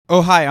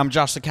Oh, hi, I'm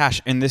Josh the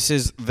Cash, and this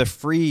is the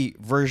free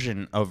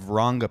version of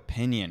Wrong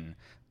Opinion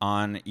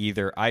on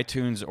either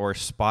iTunes or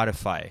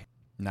Spotify.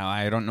 Now,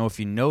 I don't know if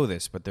you know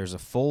this, but there's a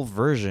full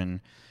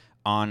version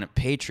on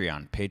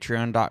Patreon,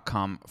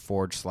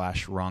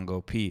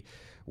 patreon.com/WrongOP,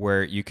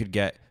 where you could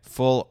get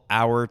full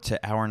hour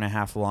to hour and a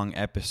half long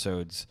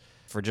episodes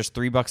for just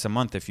 $3 a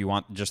month if you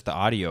want just the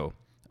audio.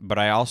 But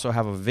I also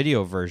have a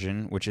video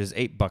version, which is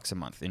 $8 a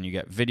month, and you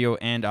get video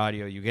and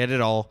audio. You get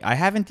it all. I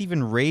haven't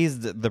even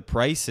raised the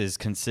prices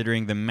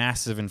considering the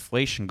massive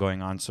inflation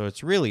going on, so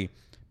it's really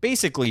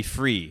basically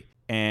free.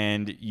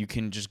 And you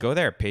can just go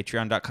there,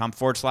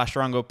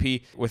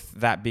 patreon.com/WrongOP. With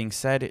that being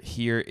said,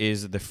 here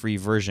is the free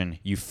version.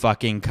 You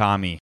fucking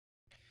commie.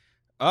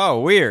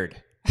 Oh,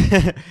 weird.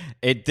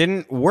 It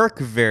didn't work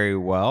very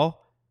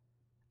well.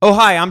 Oh,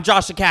 hi, I'm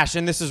Josh the Cash,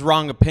 and this is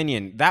Wrong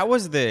Opinion. That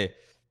was the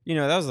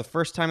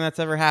first time that's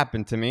ever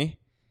happened to me.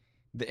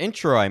 The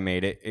intro I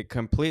made, it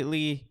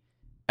completely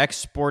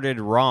exported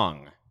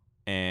wrong,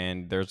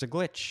 and there's a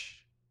glitch.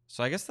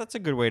 So I guess that's a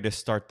good way to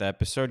start the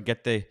episode,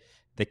 get the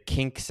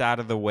kinks out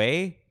of the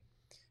way.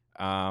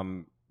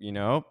 Some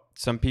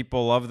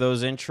people love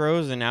those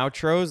intros and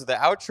outros. The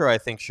outro, I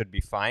think, should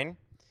be fine.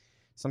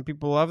 Some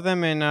people love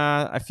them, and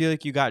I feel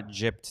like you got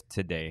gypped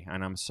today,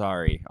 and I'm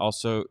sorry.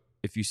 Also,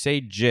 if you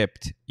say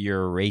gypped,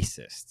 you're a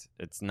racist.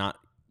 It's not...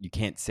 You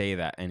can't say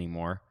that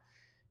anymore.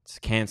 It's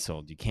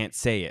canceled. You can't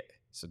say it.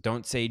 So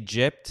don't say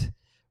gypped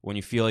when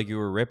you feel like you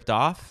were ripped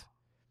off.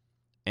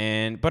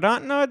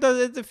 But no,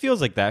 it feels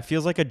like that. It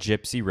feels like a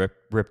gypsy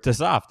ripped us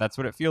off. That's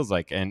what it feels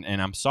like. And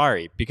I'm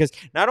sorry. Because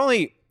not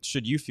only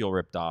should you feel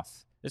ripped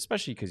off,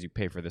 especially because you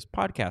pay for this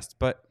podcast,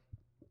 but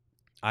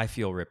I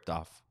feel ripped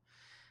off.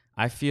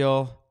 I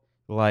feel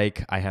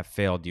like I have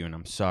failed you, and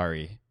I'm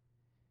sorry.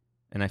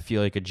 And I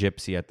feel like a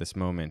gypsy at this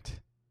moment.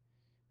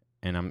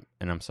 And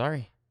I'm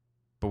sorry.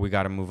 But we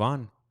got to move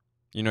on.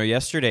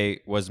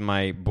 Yesterday was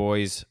my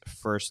boy's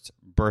first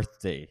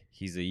birthday.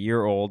 He's a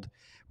year old,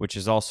 which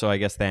is also, I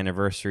guess, the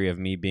anniversary of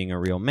me being a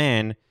real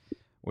man,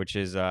 which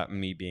is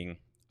me being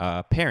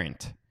a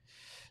parent.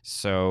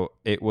 So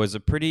it was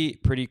a pretty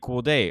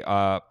cool day.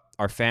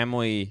 Our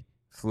family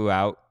flew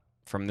out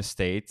from the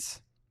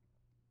States,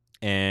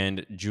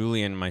 and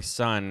Julian, my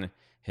son,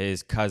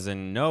 his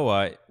cousin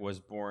Noah,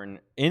 was born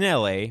in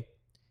LA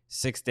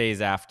 6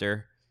 days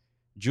after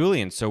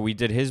Julian. So we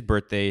did his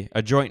birthday,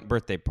 a joint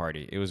birthday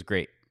party. It was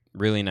great.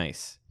 Really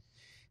nice.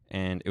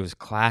 And it was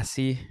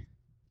classy.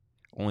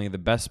 Only the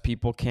best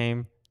people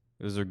came.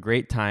 It was a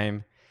great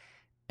time.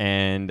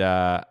 And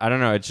I don't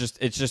know, it's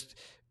just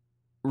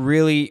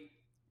really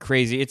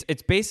crazy.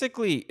 It's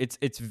basically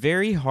it's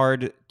very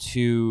hard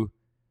to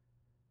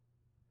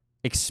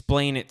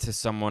explain it to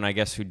someone, I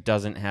guess, who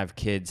doesn't have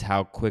kids,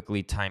 how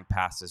quickly time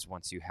passes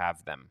once you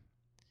have them.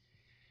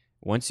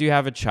 Once you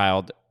have a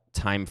child,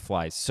 time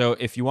flies. So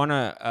if you want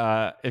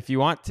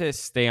to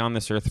stay on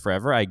this earth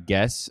forever, I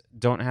guess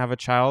don't have a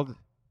child.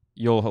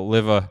 You'll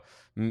live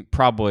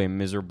probably a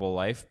miserable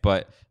life,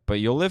 but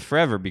you'll live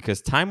forever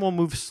because time will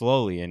move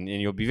slowly and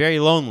you'll be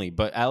very lonely,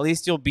 but at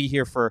least you'll be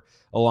here for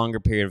a longer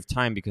period of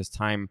time because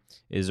time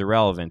is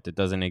irrelevant. It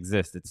doesn't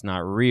exist. It's not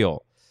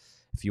real.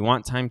 If you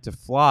want time to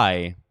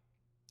fly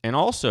and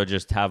also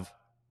just have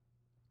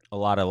a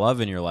lot of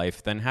love in your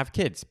life, then have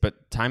kids,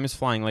 but time is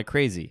flying like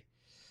crazy.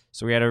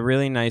 So we had a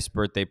really nice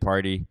birthday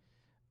party.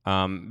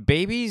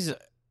 Babies,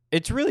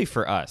 it's really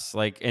for us.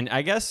 And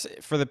I guess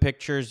for the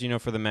pictures,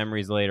 for the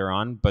memories later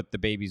on, but the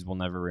babies will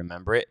never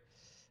remember it.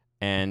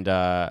 And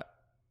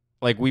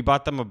we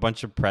bought them a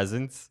bunch of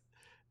presents,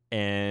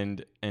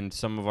 and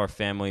some of our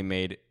family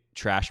made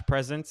trash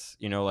presents.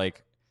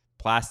 Like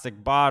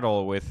plastic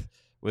bottle with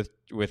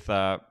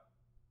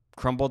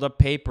crumbled up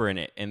paper in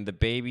it, and the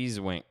babies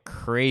went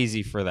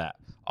crazy for that.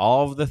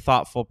 All of the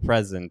thoughtful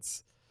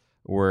presents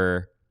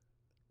were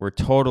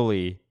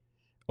totally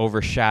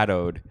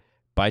overshadowed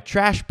by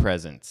trash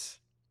presents.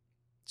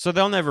 So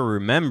they'll never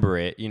remember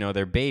it.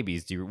 They're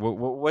babies.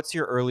 What's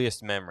your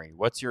earliest memory?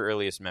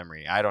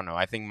 I don't know.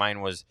 I think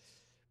mine was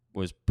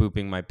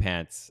pooping my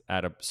pants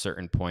at a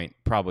certain point,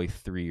 probably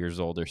 3 years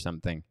old or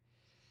something.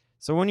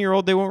 So 1 year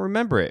old, they won't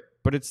remember it,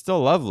 but it's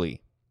still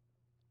lovely.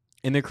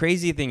 And the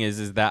crazy thing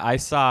is that I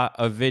saw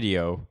a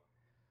video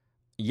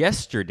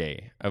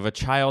yesterday of a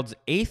child's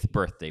 8th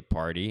birthday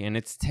party, and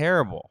it's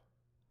terrible.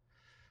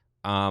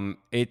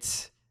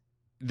 It's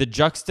the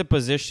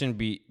juxtaposition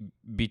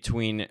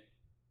between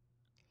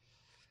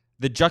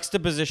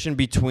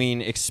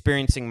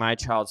experiencing my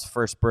child's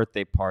first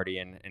birthday party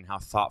and how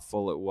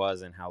thoughtful it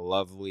was and how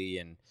lovely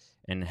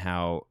and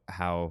how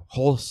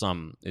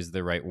wholesome is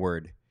the right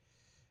word.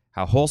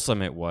 How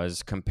wholesome it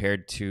was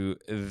compared to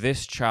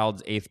this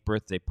child's 8th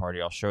birthday party.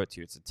 I'll show it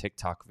to you. It's a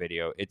TikTok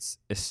video. It's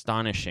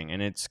astonishing,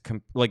 and it's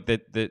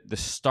the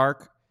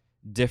stark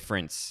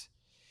difference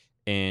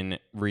in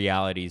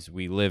realities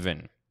we live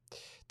in.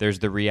 There's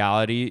the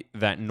reality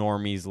that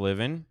normies live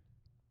in,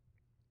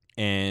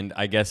 and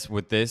I guess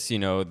with this,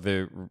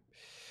 the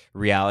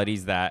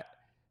realities that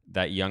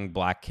young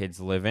black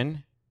kids live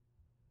in.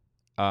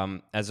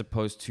 as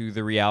opposed to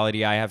the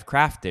reality I have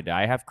crafted.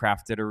 I have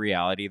crafted a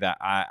reality that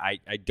I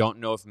don't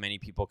know if many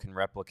people can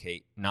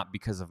replicate, not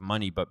because of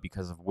money, but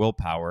because of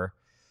willpower.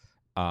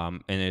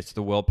 And it's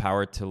the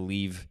willpower to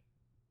leave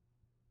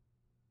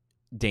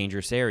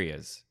dangerous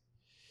areas.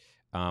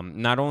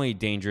 Not only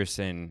dangerous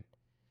in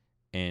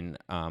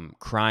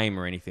crime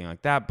or anything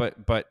like that,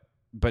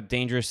 but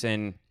dangerous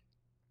in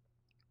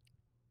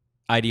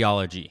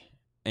ideology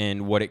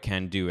and what it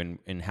can do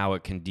and how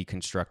it can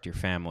deconstruct your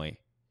family.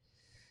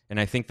 And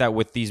I think that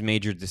with these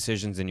major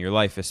decisions in your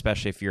life,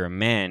 especially if you're a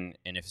man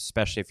and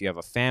especially if you have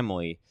a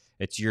family,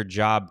 it's your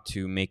job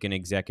to make an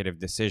executive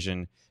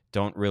decision.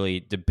 Don't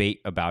really debate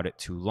about it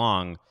too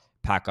long.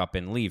 Pack up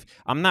and leave.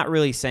 I'm not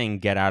really saying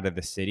get out of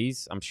the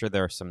cities. I'm sure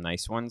there are some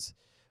nice ones.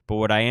 But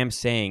what I am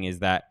saying is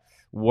that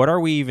what are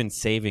we even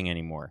saving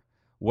anymore?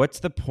 What's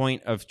the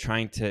point of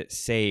trying to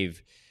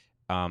save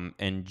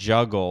and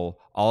juggle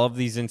all of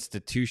these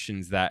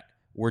institutions that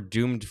were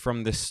doomed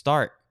from the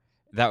start,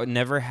 that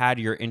never had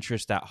your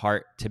interest at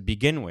heart to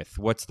begin with?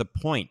 What's the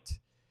point?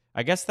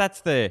 I guess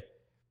that's the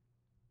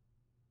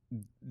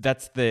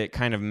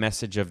kind of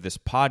message of this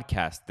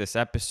podcast, this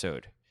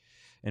episode.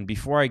 And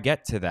before I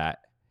get to that,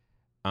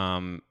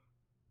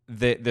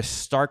 the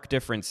stark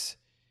difference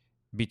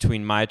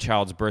between my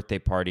child's birthday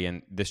party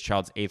and this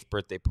child's 8th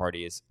birthday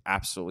party is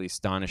absolutely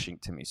astonishing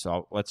to me.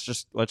 So let's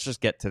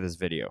just get to this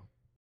video.